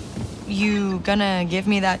go. You gonna give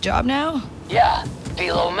me that job now? Yeah,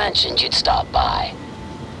 Philo mentioned you'd stop by.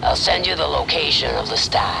 I'll send you the location of the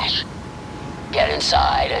stash. Get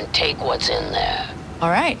inside and take what's in there. All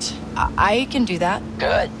right, I can do that.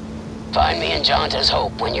 Good. Find me in Jonta's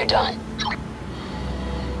Hope when you're done.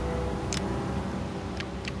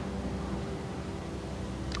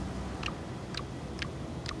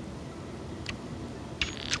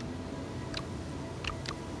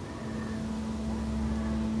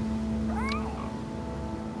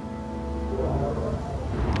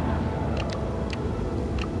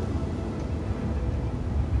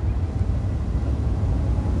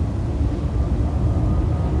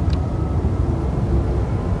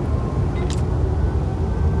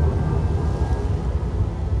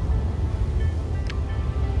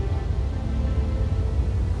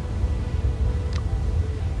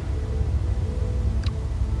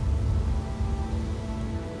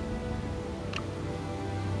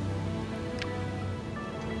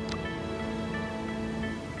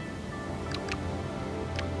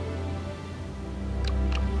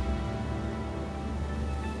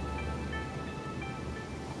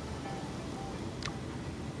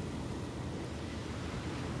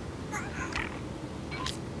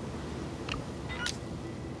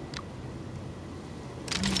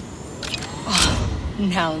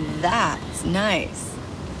 Now that's nice.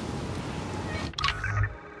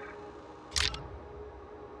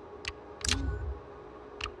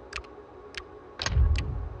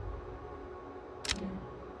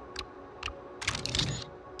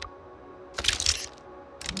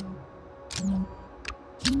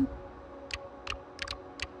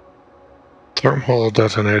 Thermal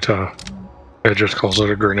detonator. It just calls it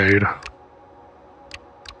a grenade.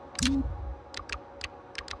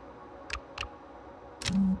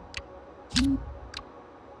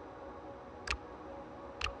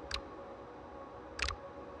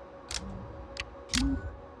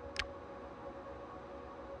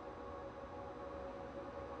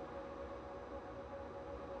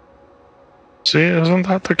 See, isn't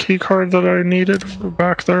that the key card that I needed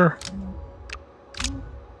back there?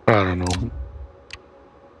 I don't know.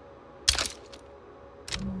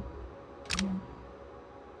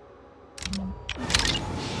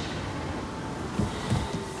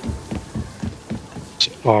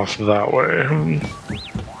 It's off that way.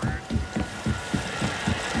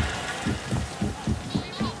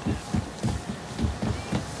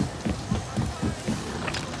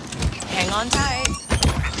 Hang on tight.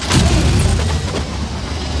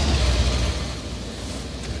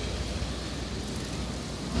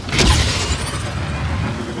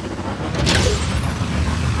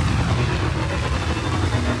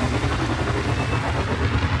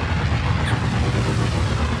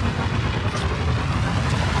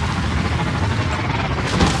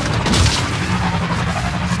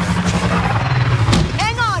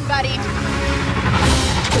 Hang on, buddy.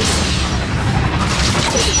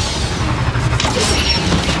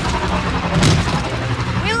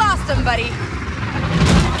 We lost him, buddy.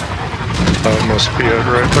 That must be it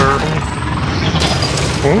right there.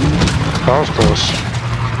 Oh, that was close.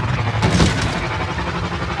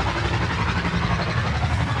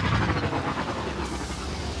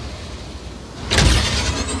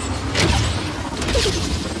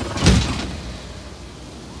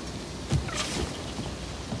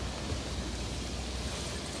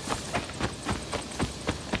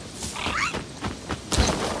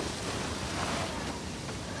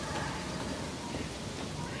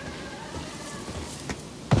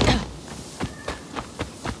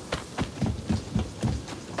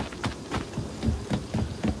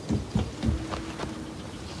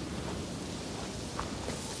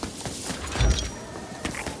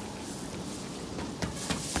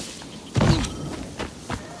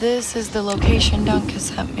 This is the location Dunk has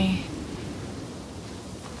sent me.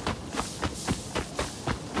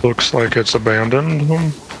 Looks like it's abandoned.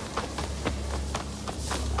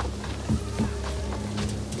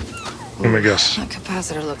 Let me guess. That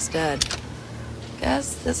capacitor looks dead.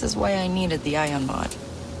 Guess this is why I needed the ion mod.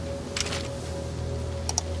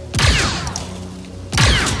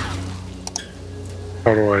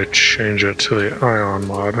 How do I change it to the ion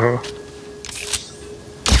mod, huh?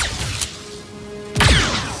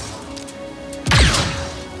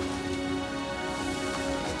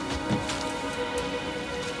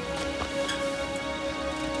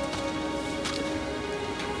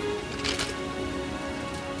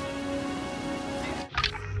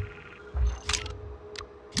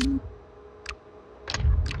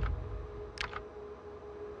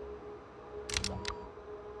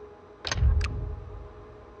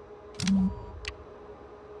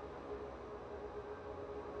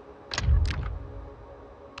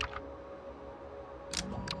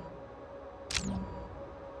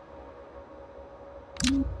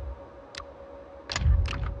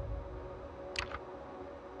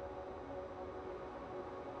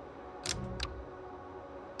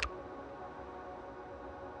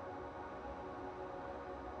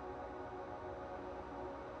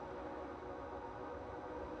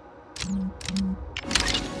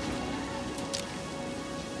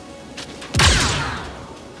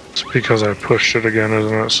 It's because I pushed it again,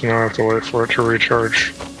 isn't it? So now I have to wait for it to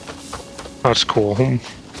recharge. That's cool. Well,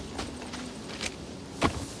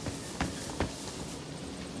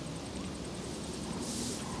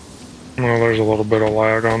 there's a little bit of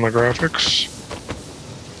lag on the graphics.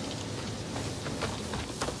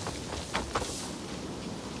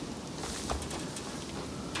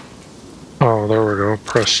 Oh, there we go.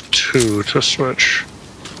 Press 2 to switch.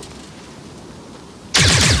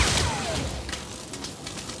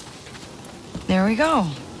 There we go.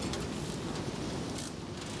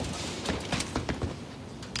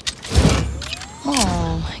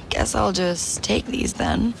 Oh, I guess I'll just take these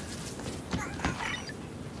then.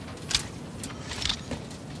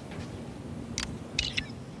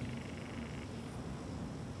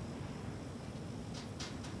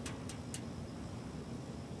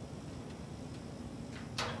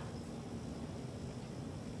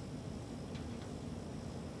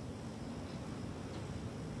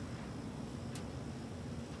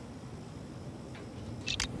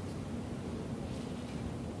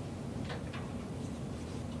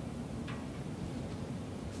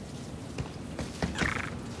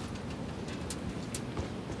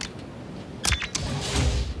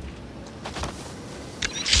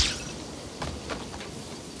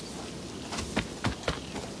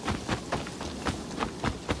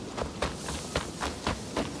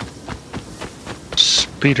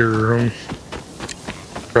 Speeder.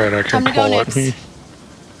 Right, I can pull it.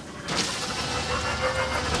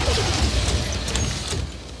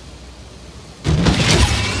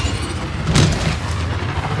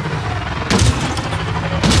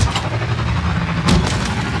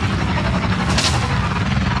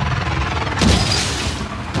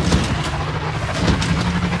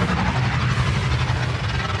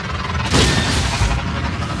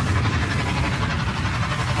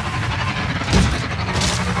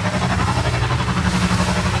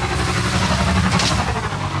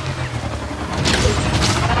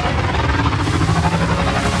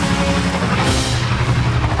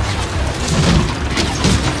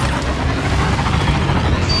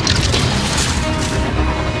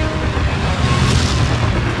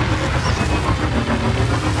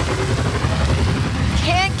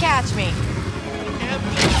 catch me.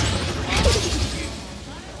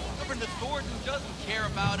 Governor Thornton doesn't care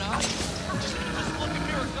about us. Just look at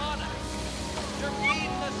Miragana. They're feeding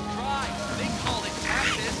us dry. They call it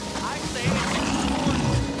access. I say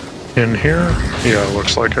it's In here? Yeah,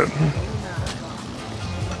 looks like it.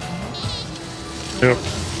 Yep.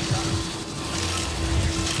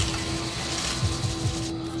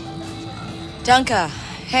 Dunka,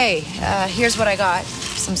 hey, here's what I got.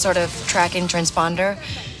 Some sort of tracking transponder.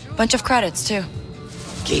 Bunch of credits, too.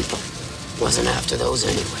 Keep them. Wasn't after those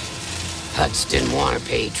anyway. Huts didn't want to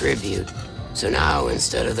pay tribute, so now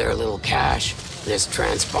instead of their little cash, this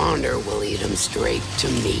transponder will lead them straight to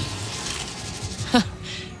me.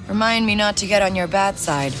 Remind me not to get on your bad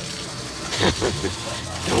side.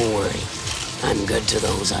 Don't worry. I'm good to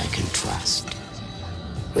those I can trust.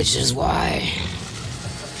 Which is why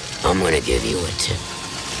I'm gonna give you a tip.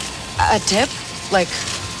 A tip? Like,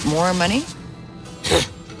 more money?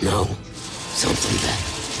 No, something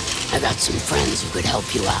better. I got some friends who could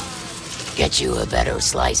help you out. Get you a better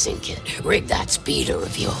slicing kit. Rig that speeder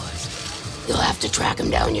of yours. You'll have to track him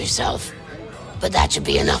down yourself, but that should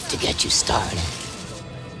be enough to get you started.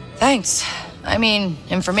 Thanks. I mean,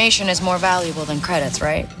 information is more valuable than credits,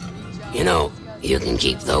 right? You know, you can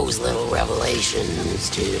keep those little revelations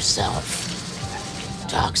to yourself.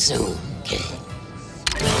 Talk soon, kid.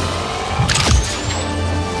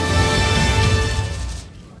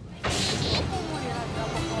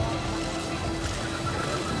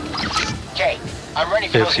 Okay, I'm ready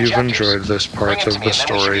for If those you've injectors. enjoyed this Bring part it to of me the and then we should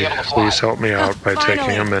be story, able to fly. please help me out by taking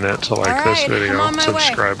Finally. a minute to like this Alright, I'm video, on my way.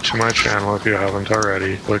 subscribe to my channel if you haven't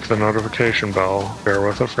already, click the notification bell, share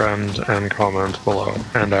with a friend, and comment below.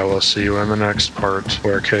 And I will see you in the next part,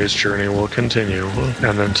 where Kay's journey will continue.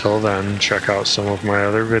 And until then, check out some of my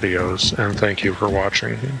other videos, and thank you for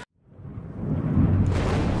watching.